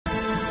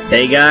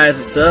Hey guys,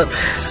 what's up?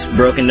 It's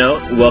Broken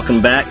Note. Welcome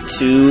back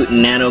to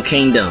Nano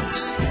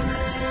Kingdoms.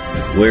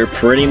 We're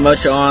pretty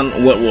much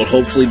on what will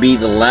hopefully be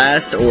the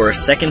last or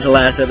second to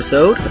last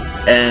episode,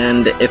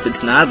 and if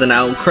it's not, then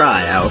I will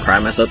cry. I will cry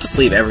myself to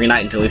sleep every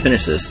night until we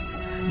finish this.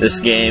 This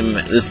game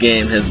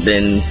has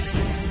been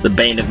the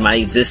bane of my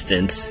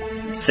existence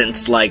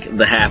since like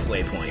the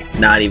halfway point.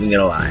 Not even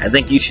gonna lie. I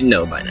think you should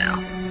know by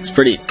now. It's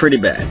pretty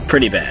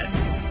bad.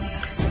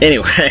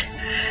 Anyway,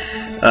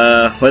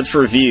 let's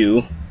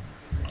review.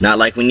 Not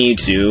like we need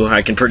to.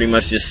 I can pretty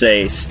much just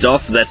say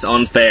stuff that's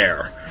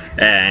unfair,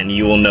 and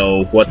you will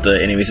know what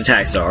the enemy's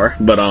attacks are.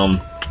 But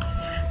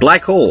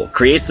Black Hole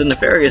creates the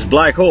nefarious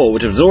black hole,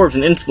 which absorbs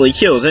and instantly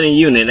kills any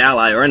unit,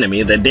 ally, or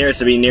enemy that dares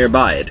to be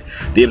nearby it.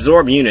 The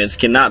absorbed units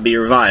cannot be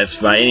revived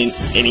by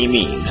any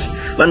means.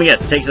 Let me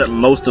guess, it takes up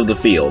most of the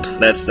field.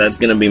 That's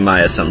gonna be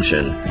my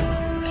assumption.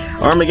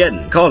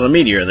 Armageddon calls a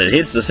meteor that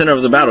hits the center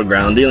of the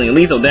battleground, dealing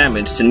lethal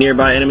damage to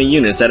nearby enemy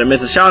units that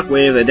emits a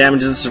shockwave that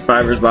damages the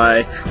survivors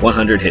by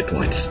 100 hit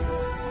points.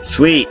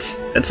 Sweet!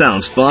 That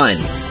sounds fun.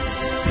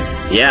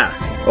 Yeah.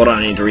 Hold on,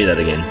 I need to read that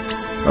again.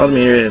 All the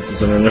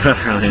meteors...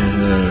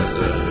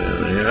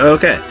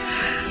 Okay.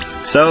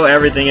 So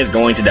everything is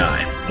going to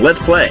die. Let's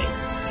play.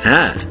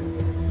 Ah.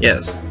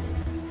 Yes.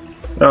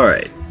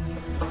 Alright.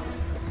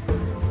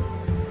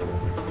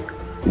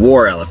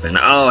 War Elephant.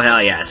 Oh,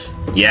 hell yes.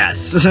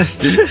 Yes.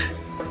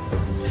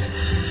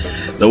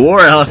 The War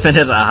Elephant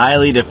is a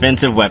highly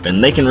defensive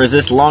weapon. They can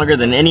resist longer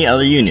than any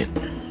other unit.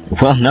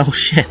 Well, no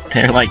shit.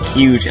 They're like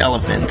huge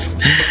elephants.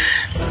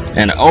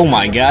 And oh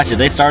my gosh, did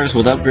they start us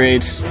with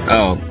upgrades?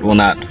 Oh, well,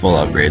 not full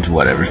upgrades,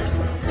 whatever.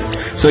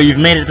 So you've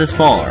made it this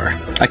far.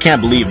 I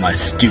can't believe my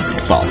stupid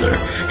father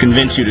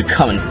convinced you to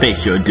come and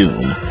face your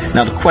doom.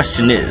 Now the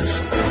question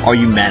is, are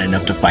you man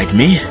enough to fight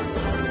me?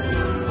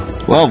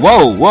 Well,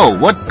 whoa,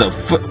 what the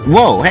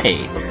whoa,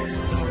 hey.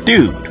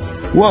 Dude,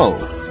 whoa.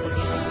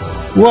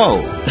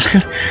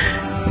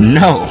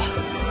 No.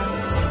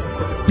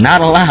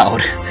 Not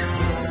allowed.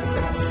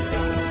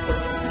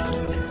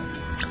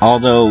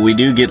 Although, we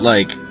do get,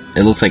 like,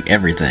 it looks like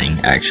everything,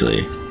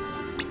 actually.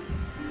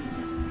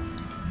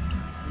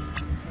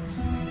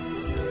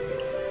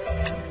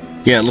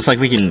 Yeah, it looks like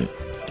we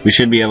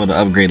should be able to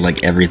upgrade,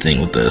 like, everything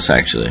with this,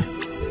 actually.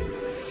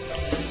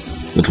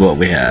 With what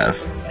we have.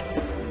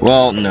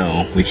 Well,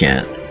 no, we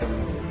can't.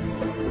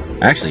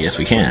 Actually, yes,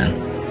 we can.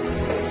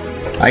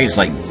 I can just,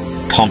 like,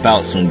 pump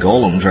out some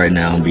golems right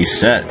now and be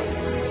set.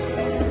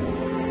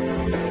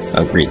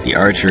 Upgrade the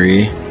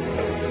archery.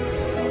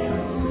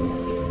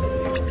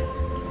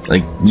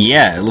 Like,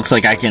 yeah, it looks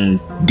like I can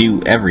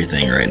do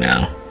everything right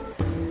now.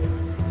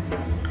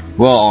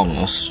 Well,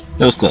 almost.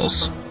 It was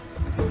close.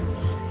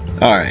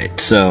 Alright,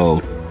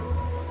 so...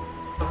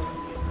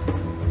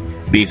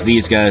 beef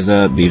these guys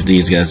up, beef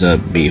these guys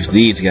up, beef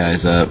these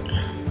guys up.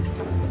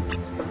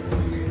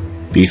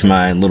 Beef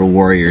my little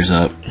warriors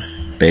up.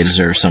 They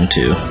deserve some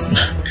too.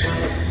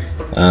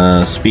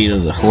 Speed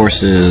of the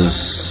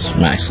horses.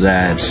 Max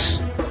that.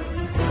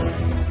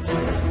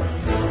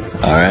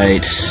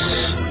 Alright.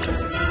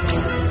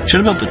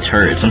 Should've built the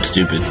turrets. I'm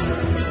stupid.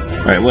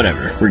 Alright,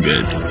 whatever. We're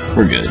good.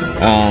 We're good.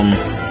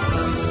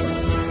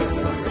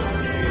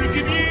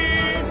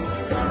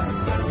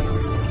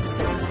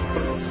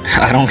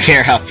 I don't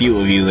care how few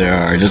of you there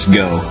are. Just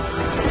go.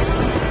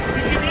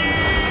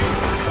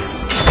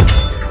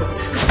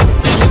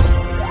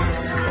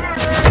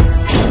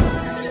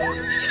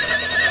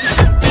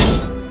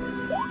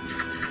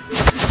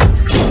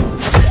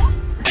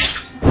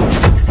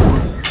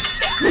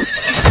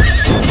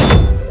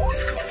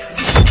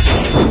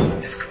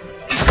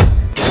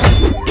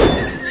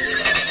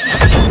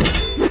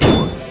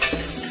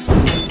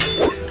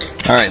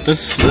 Alright,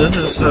 this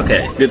is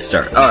okay. Good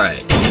start.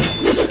 Alright.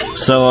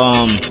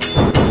 So,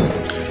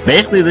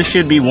 basically this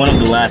should be one of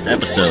the last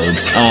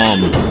episodes.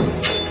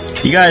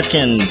 You guys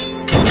can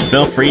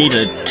feel free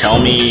to tell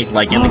me,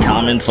 like, in the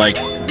comments, like,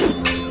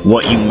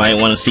 what you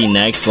might want to see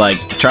next. Like,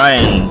 try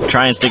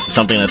and stick to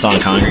something that's on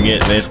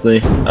Congregate, basically.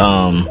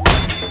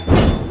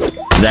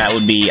 That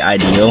would be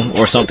ideal.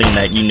 Or something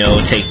that, you know,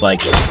 takes,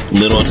 like,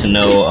 little to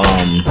no,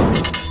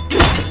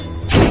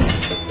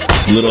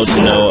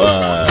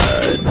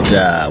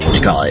 what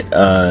you call it,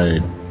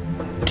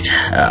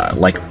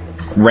 like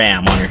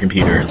RAM on your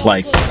computer,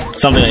 like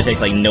something that takes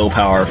like no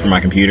power from my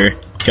computer,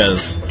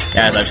 because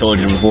as I've told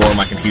you before,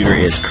 my computer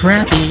is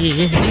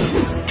crappy.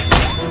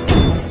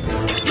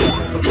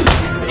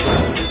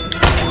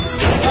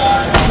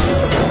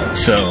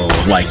 So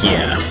like,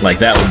 yeah, like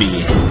that would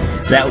be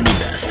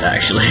best,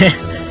 actually.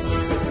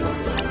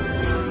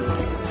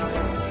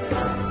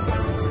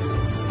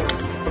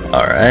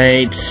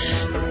 Alright,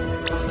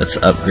 let's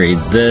upgrade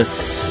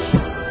this.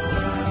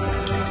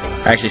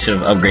 I actually should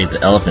have upgraded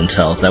the elephant's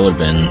health. That would have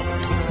been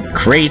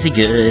crazy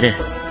good.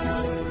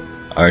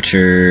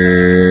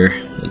 Archer,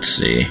 let's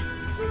see.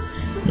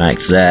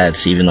 Max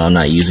that, even though I'm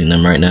not using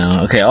them right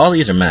now. Okay, all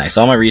these are max.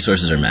 All my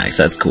resources are max.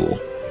 That's cool.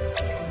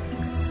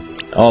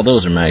 All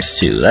those are max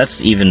too.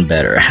 That's even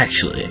better,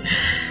 actually.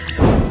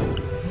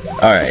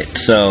 Alright,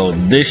 so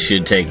this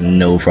should take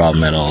no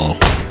problem at all.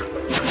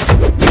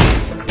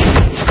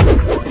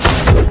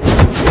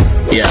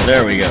 Yeah,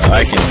 there we go.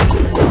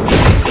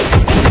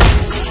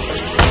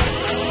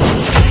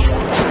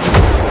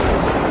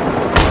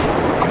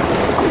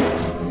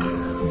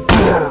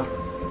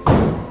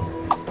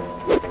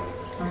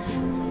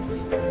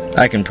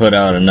 I can put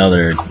out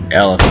another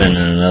elephant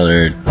and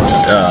another,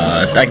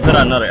 I can put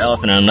out another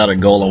elephant and another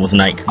golem with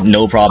like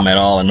no problem at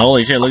all, and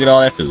holy shit, look at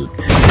all that food.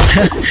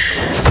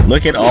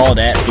 Look at all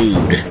that food.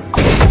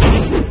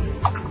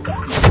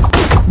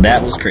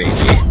 That was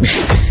crazy.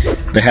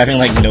 They're having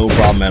like no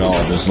problem at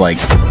all, just like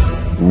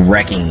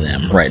wrecking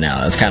them right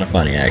now. That's kind of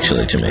funny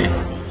actually to me.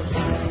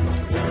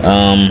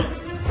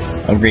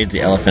 Upgrade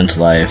the elephant's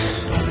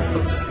life.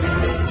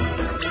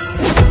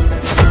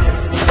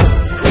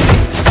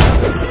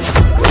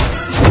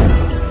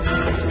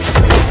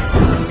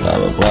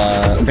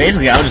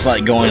 Basically, I'm just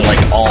like going like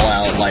all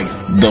out, like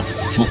the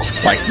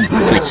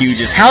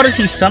hugest. How does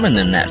he summon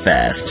them that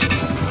fast?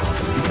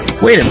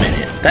 Wait a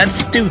minute, that's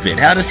stupid.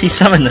 How does he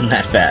summon them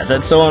that fast?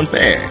 That's so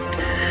unfair.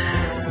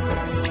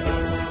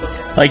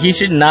 Like, he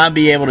should not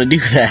be able to do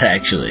that,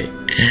 actually.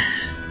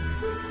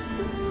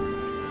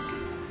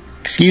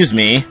 Excuse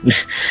me.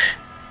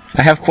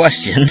 I have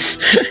questions.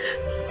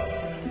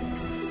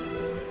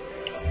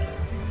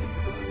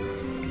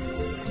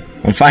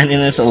 I'm finding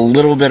this a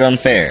little bit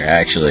unfair,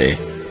 actually.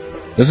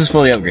 This is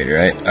fully upgraded,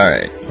 right?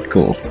 Alright,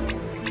 cool.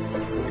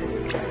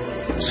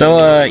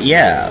 So,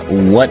 yeah,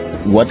 what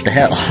the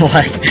hell?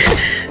 Like,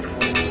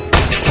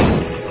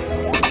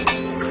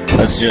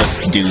 let's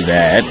just do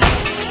that.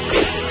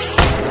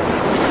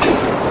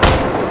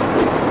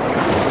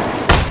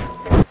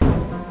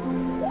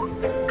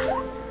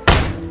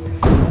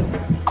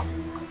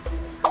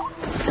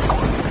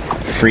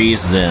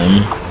 Freeze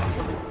them.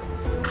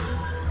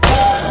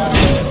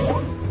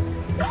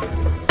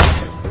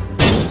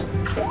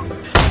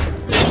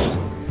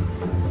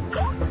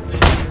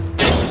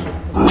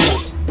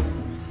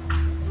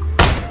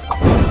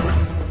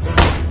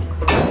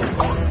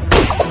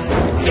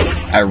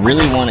 I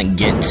really want to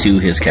get to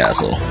his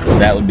castle.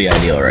 That would be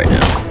ideal right now.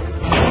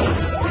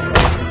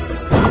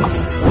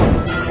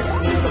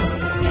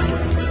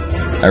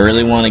 I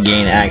really want to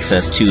gain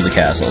access to the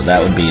castle.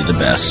 That would be the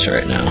best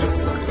right now.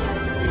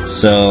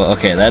 So,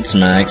 okay, that's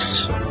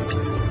maxed.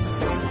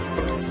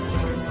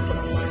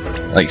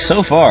 Like,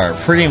 so far,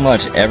 pretty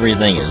much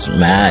everything is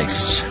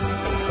maxed.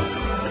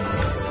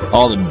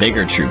 All the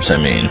bigger troops, I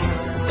mean.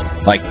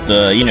 Like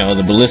the, you know,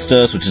 the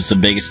ballistas, which is the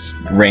biggest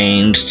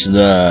range, to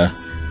the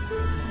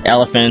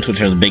elephants,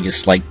 which are the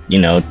biggest, like, you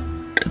know,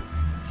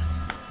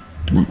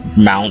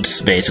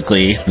 mounts,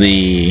 basically.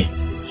 The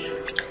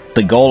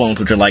golems,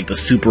 which are like the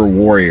super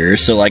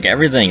warriors. So, like,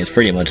 everything is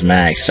pretty much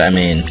maxed. I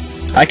mean,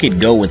 I could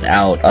go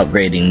without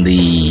upgrading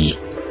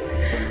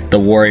the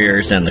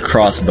warriors and the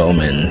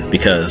crossbowmen,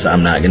 because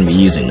I'm not going to be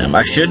using them.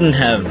 I shouldn't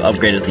have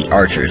upgraded the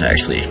archers,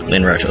 actually,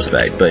 in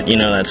retrospect, but, you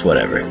know, that's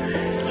whatever.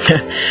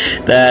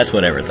 That's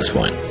whatever at this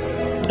point.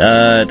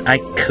 I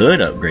could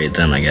upgrade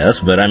them, I guess,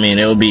 but, I mean,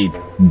 it would be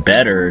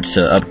better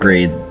to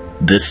upgrade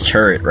this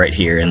turret right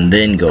here and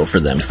then go for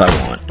them if I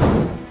want.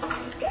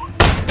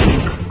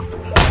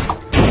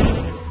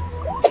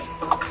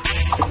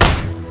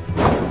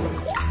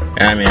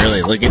 I mean,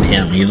 really, look at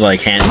him. He's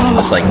like handling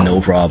this like no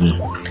problem.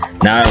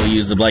 Now I will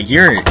use the like,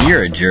 you're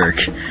a jerk.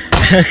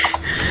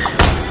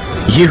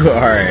 You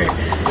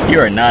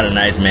are not a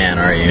nice man,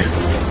 are you?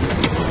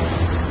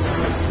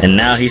 And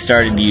now he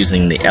started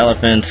using the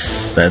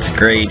elephants. That's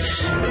great.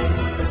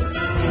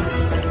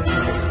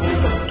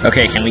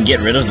 Okay, can we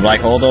get rid of the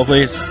black hole though,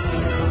 please?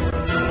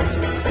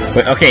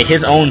 Wait, okay,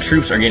 his own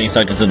troops are getting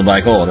sucked into the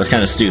black hole. That's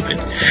kind of stupid.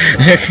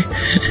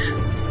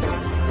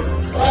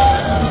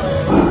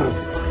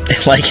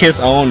 Like, his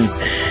own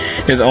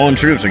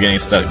troops are getting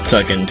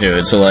sucked into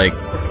it, so, like,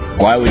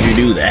 why would you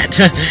do that?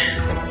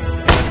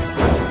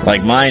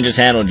 Like, mine just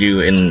handled you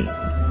in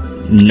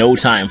no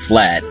time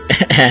flat,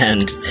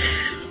 and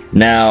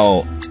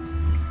now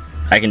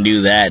I can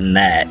do that,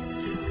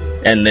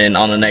 and then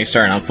on the next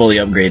turn I'm fully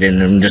upgraded,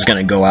 and I'm just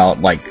gonna go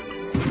out, like,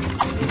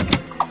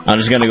 I'm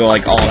just gonna go,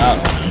 like, all out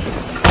on him.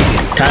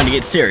 Time to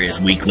get serious,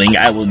 weakling.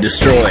 I will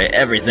destroy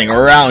everything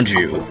around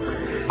you.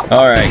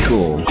 Alright,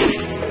 cool.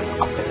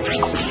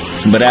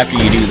 But after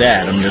you do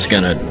that, I'm just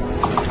gonna...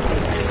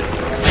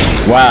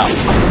 Wow.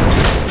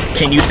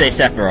 Can you say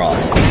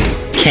Sephiroth?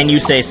 Can you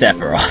say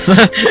Sephiroth?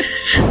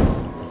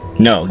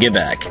 No, get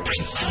back.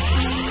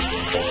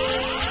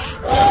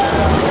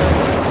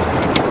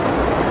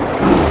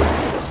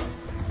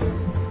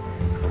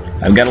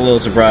 I've got a little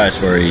surprise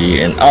for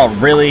you, and... Oh,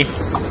 really?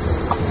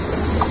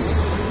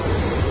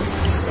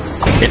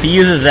 If he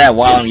uses that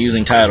while I'm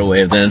using Tidal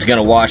Wave, then it's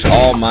gonna wash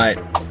all my...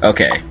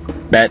 Okay.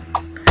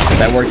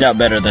 That worked out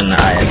better than I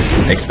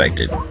had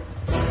expected.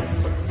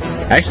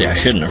 Actually, I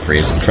shouldn't have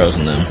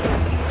frozen them.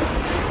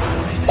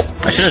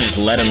 I should have just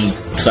let him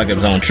suck up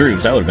his own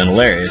troops. That would have been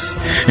hilarious.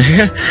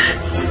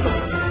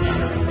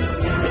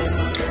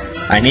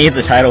 I need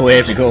the tidal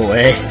wave to go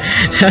away.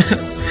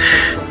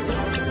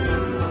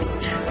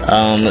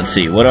 Let's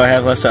see. What do I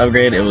have left to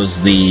upgrade? It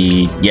was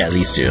the... Yeah,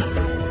 these two.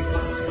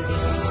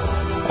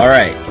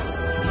 Alright.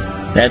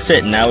 That's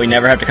it. Now we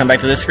never have to come back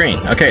to this screen.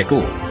 Okay,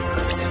 cool.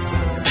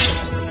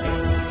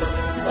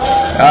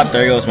 Oh,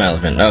 there goes my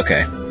elephant.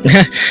 Okay.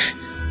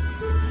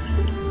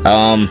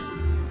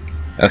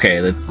 Okay,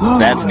 that's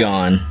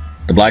gone.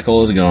 The black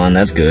hole is gone.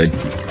 That's good.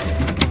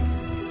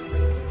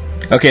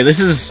 Okay, this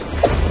is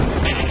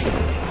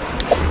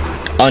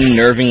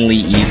unnervingly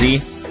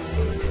easy.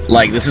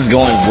 Like, this is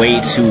going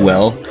way too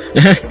well.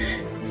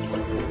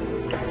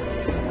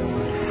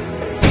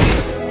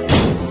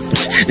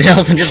 The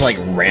elephant just, like,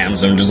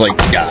 rams him, just, like,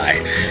 die.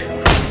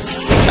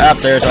 Up,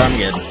 there's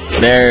Armageddon.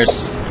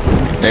 There's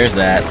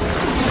that.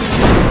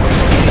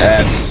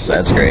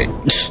 That's great.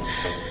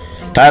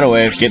 Tidal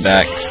wave, get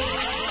back.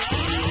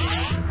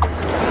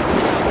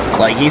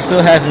 Like, he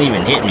still hasn't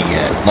even hit me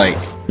yet. Like,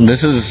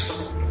 this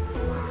is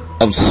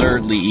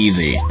absurdly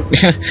easy.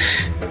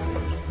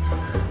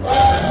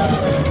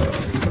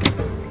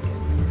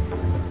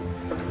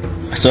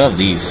 I still have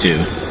these,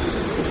 too.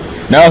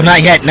 No,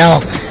 not yet,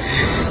 no!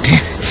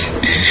 Damn it.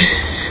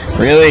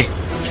 Really?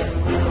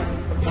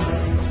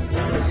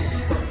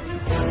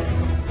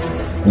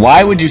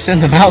 Why would you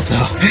send them out,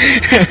 though?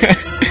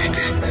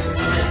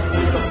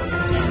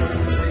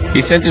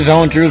 He sent his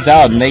own troops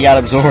out and they got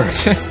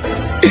absorbed.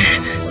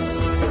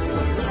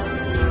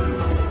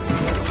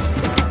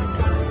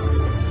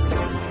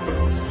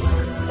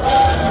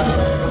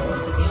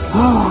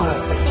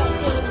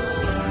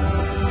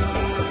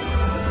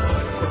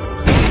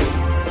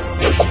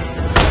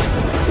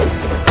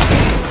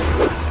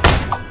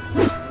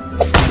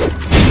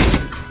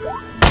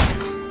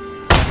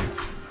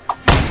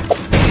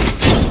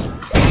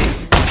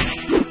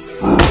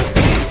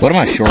 What am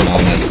I short on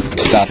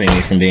that's stopping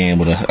me from being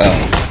able to...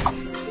 Oh.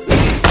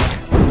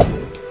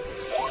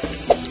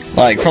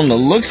 Like, from the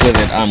looks of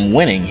it, I'm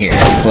winning here.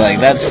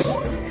 Like, that's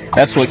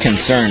what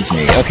concerns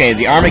me. Okay,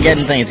 the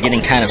Armageddon thing is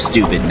getting kind of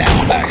stupid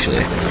now,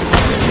 actually.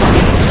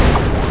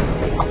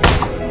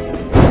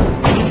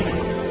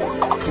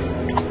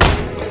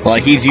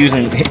 Like, he's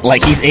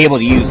able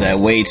to use that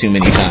way too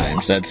many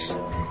times. That's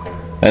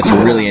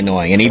really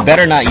annoying. And he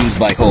better not use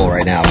Black Hole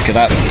right now, because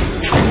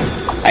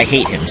I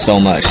hate him so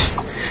much.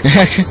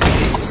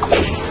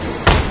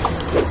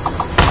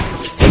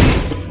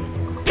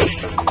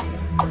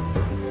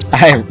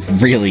 I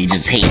really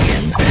just hate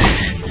him.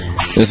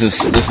 This is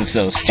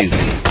so stupid.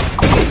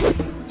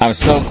 I'm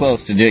so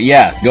close to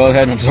yeah, go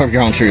ahead and absorb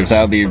your own troops.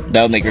 That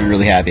would make me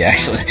really happy,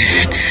 actually.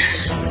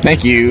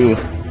 Thank you.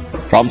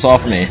 Problem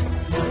solved for me.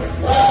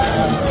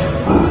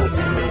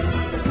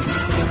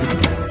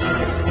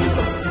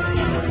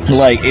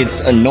 Like,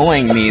 it's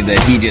annoying me that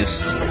he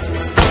just,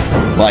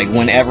 like,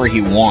 whenever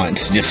he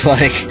wants, just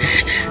like...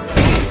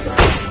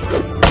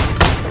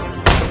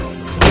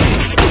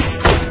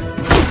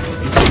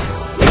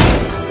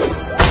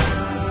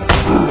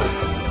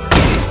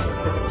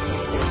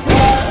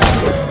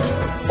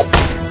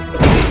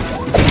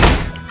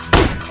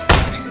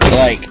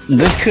 Like,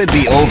 this could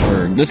be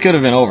over. This could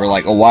have been over,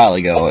 like, a while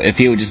ago if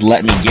he would just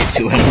let me get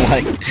to him.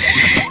 Like,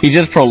 he's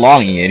just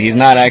prolonging it. He's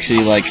not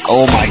actually like,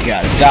 oh my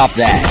god, stop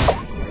that.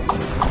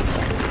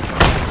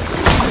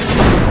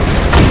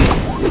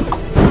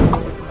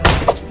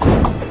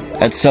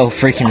 That's so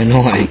freaking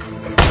annoying.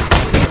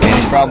 And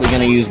he's probably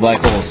gonna use Black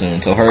Hole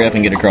soon, so hurry up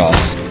and get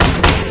across.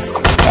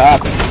 Ah,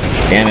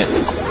 damn it.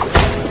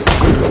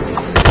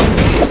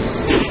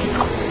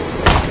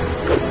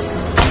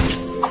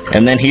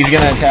 And then he's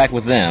gonna attack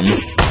with them,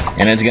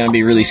 and it's gonna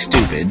be really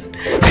stupid,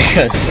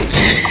 because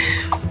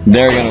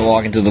they're gonna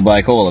walk into the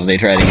black hole if they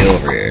try to get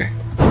over here.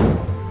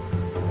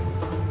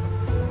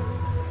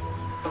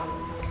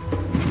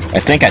 I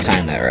think I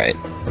timed that right.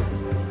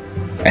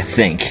 I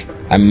think.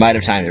 I might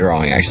have timed it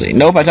wrong, actually.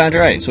 Nope, I timed it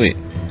right. Sweet.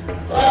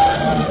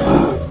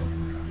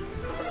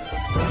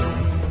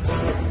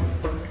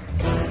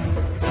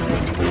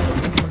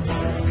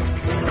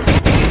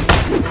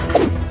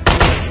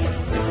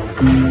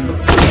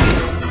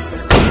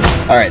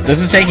 Alright, this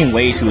is taking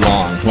way too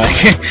long.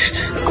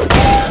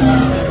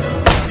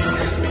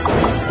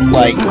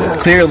 Like,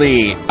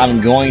 clearly,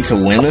 I'm going to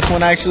win this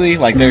one, actually.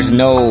 Like, there's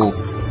no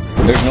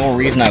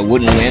reason I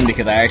wouldn't win,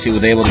 because I actually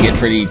was able to get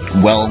pretty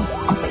well,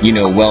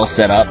 well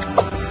set up.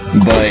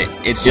 But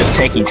it's just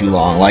taking too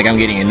long. Like, I'm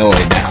getting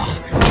annoyed now.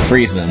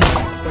 Freeze them.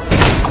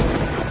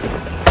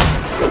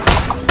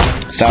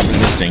 Stop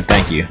resisting,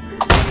 thank you.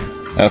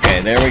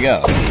 Okay, there we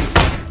go.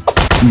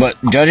 But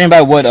judging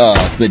by what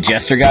the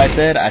Jester guy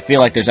said, I feel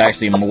like there's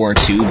actually more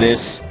to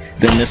this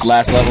than this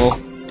last level. ...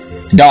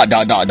 What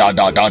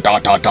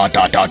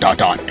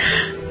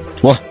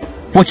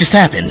just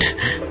happened?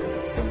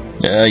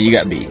 You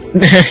got beat.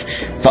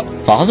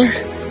 Father?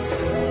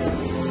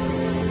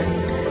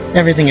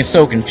 Everything is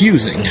so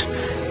confusing.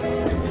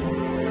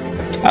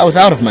 I was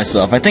out of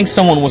myself. I think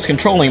someone was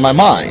controlling my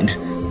mind.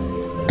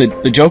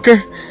 The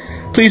Joker?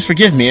 Please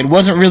forgive me. It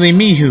wasn't really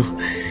me who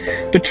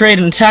betrayed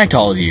and attacked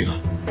all of you.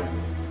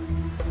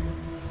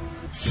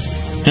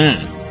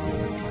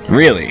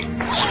 Really?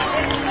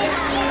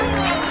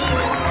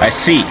 I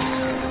see.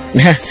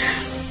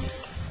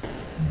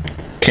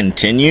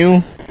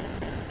 Continue?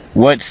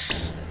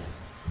 What's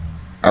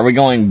Are we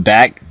going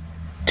back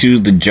to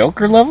the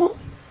Joker level?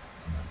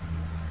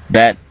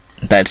 That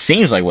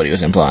seems like what he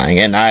was implying,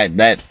 and I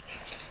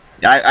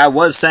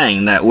was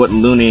saying that what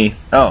Looney...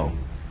 Oh.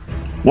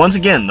 Once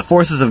again, the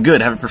forces of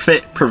good have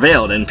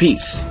prevailed, and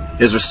peace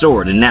is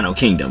restored in Nano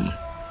Kingdom.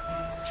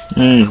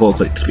 Hold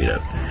click to speed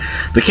up.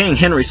 The King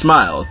Henry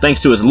Smile,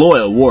 thanks to his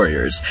loyal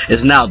warriors,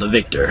 is now the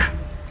victor.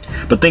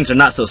 But things are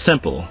not so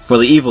simple, for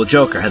the evil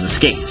Joker has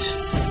escaped.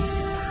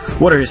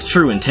 What are his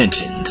true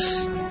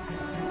intentions?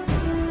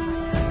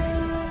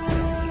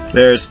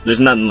 There's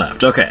nothing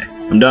left. Okay,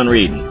 I'm done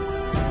reading.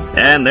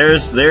 And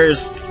there's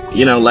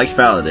you know, Lex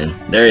Paladin.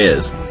 There he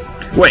is.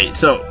 Wait,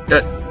 so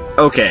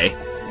okay.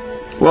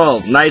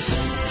 Well, nice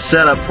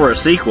setup for a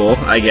sequel,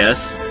 I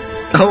guess.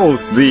 Oh,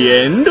 the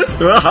end?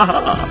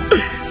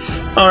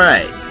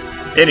 Alright.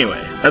 Anyway,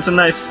 that's a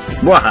nice...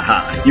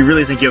 Wahaha, you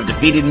really think you have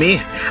defeated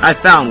me? I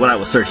found what I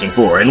was searching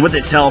for, and with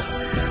its help,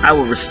 I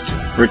will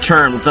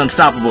return with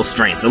unstoppable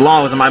strength,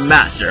 along with my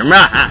master.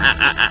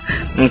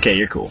 Okay,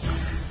 you're cool.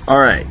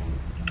 Alright.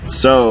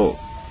 So,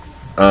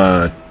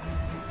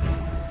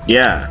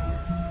 yeah.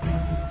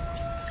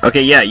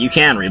 Okay, yeah, you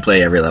can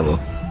replay every level.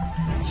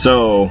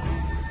 So,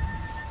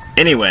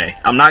 anyway,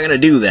 I'm not gonna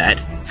do that,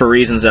 for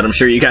reasons that I'm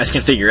sure you guys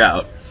can figure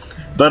out.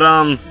 But,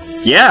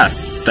 yeah,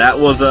 that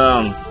was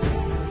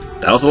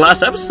the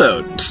last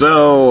episode.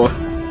 So,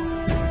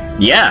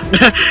 yeah.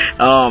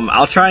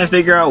 I'll try and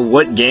figure out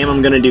what game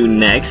I'm gonna do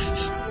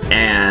next,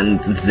 and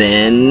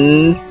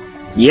then,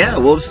 yeah,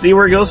 we'll see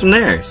where it goes from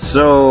there.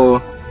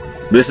 So,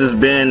 this has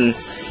been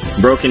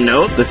Broken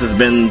Note. This has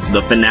been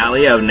the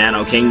finale of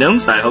Nano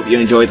Kingdoms. I hope you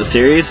enjoyed the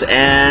series,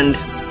 and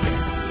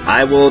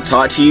I will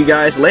talk to you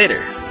guys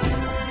later.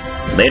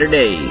 Later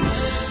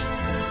days.